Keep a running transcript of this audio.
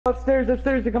Upstairs,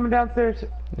 upstairs, they're coming downstairs.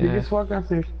 They just walked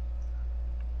downstairs.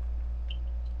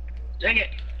 Dang it!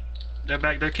 They're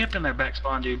back. They're camping their back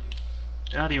spawn, dude.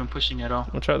 They're not even pushing at all.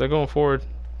 Watch out, they're going forward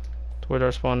toward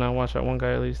our spawn now. Watch out, one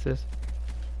guy at least is.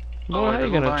 Boy, how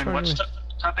you gonna charge me? Watch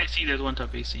top AC, there's one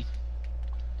top AC.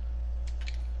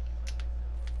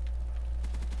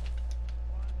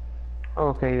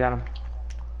 Okay, you got him.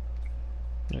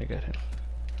 I got him.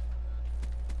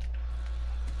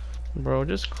 Bro,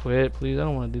 just quit, please. I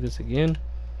don't want to do this again.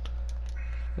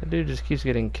 That dude just keeps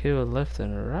getting killed left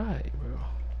and right, bro.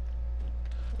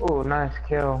 Oh, nice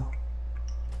kill.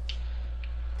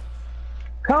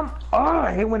 Come on!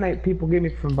 I hate when people get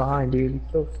me from behind, dude.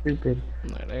 It's so stupid.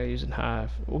 Nah, they're using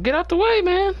hive. Well, get out the way,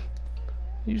 man.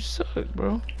 You suck,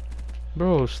 bro.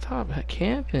 Bro, stop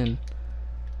camping.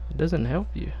 It doesn't help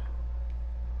you.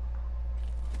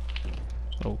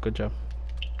 Oh, good job.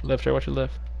 Left here, watch your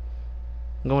left.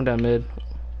 I'm going down mid.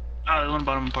 Oh, the one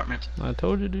bottom apartment. I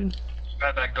told you, dude.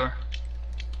 Right back door.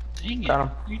 Dang it.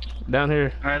 Got him. Down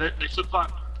here. Alright, they flip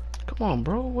flop. Come on,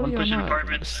 bro. What are y'all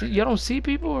not? See, y'all don't see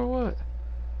people or what?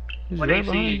 He's what right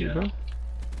AC, behind you, bro.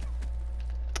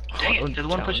 Dang it, there's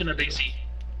one pushing up AC.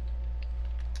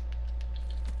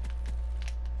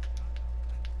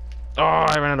 Oh,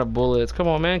 I ran out of bullets. Come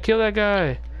on, man. Kill that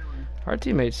guy. Our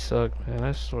teammates suck, man.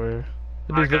 I swear.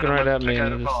 The dude's looking right at me.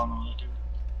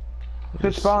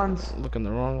 Good spawns. Looking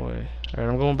the wrong way. Alright,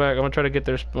 I'm going back. I'm gonna try to get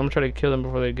their. I'm gonna try to kill them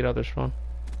before they get out their spawn.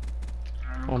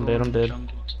 Oh, I'm dead. I'm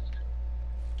dead.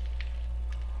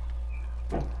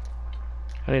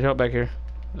 I need help back here.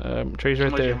 Trey's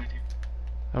right there.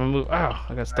 I'm gonna move. Ow!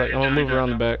 I got stuck. I'm gonna move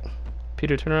around the back.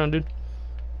 Peter, turn around, dude.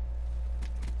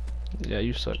 Yeah,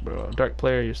 you suck, bro. Dark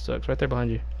player, you suck. Right there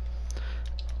behind you.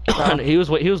 he was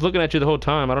looking at you the whole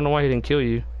time. I don't know why he didn't kill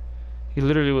you. He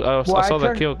literally. I saw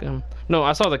the kill cam. No,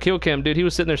 I saw the kill cam, dude. He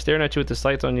was sitting there staring at you with the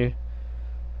sights on you.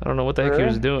 I don't know what the heck he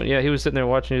was doing. Yeah, he was sitting there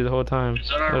watching you the whole time.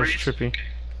 That was trippy.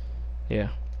 Yeah.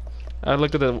 I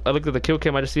looked at the kill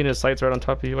cam. I just seen his sights right on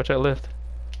top of you. Watch out left.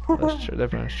 That's true.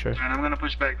 That's true. Alright, I'm gonna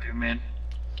push back there, man.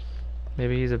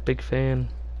 Maybe he's a big fan.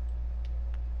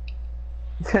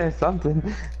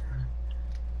 Something.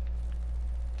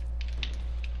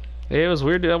 Yeah, it was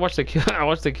weird, dude. I watched the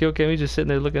kill cam. He's just sitting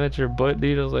there looking at your butt,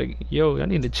 dude. I was like, yo, I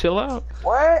need to chill out.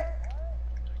 What?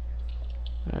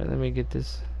 Alright, let me get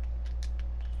this.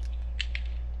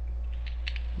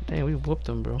 Damn, we whooped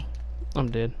him, bro.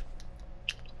 I'm dead.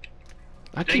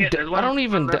 I don't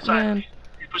even man.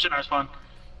 He's pushing our spawn.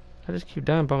 I just keep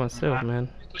dying by myself, man.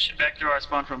 He's pushing back through our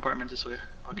spawn from apartment this way.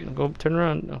 Okay. Go turn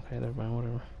around. Okay, never mind.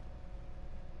 Whatever.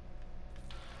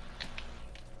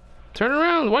 Turn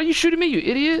around. Why are you shooting me, you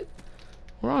idiot?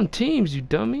 We're on teams, you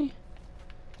dummy.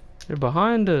 They're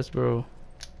behind us, bro.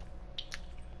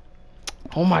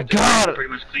 Oh my god!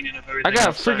 I got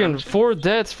freaking 4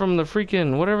 deaths from the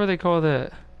freaking whatever they call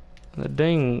that. The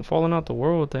dang falling out the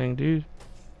world thing, dude.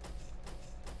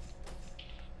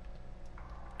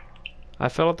 I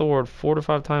fell out the world 4 to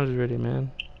 5 times already,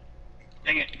 man.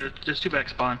 Dang it, there's 2 back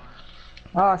spawn.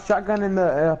 Ah, shotgun in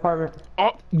the apartment.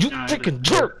 Oh, you freaking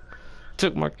jerk!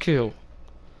 Took my kill.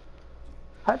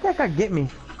 How'd that guy get me?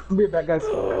 I'll be right back, guys.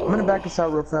 I'm gonna back this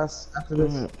out real fast after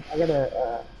this. I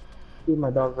gotta feed my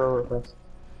dog real fast.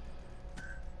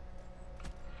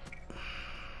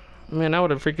 Man, I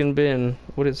would have freaking been,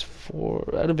 what is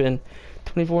 4? I'd have been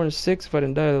 24 and 6 if I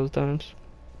didn't die those times.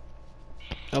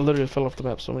 I literally fell off the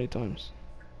map so many times.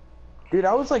 Dude,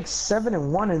 I was like 7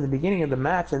 and 1 in the beginning of the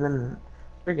match, and then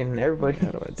freaking everybody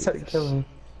started killing me.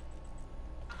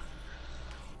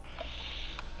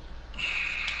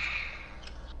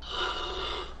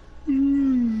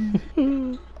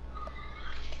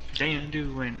 Damn,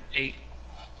 dude went 8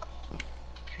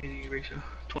 KD ratio.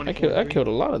 I killed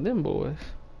a lot of them boys.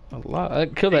 A lot. I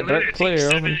killed that dark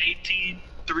player. 7, 18,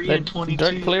 3 and 22.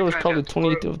 Dark player was probably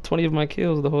 20 of my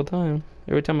kills the whole time.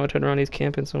 Every time I turn around, he's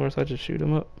camping somewhere, so I just shoot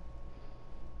him up.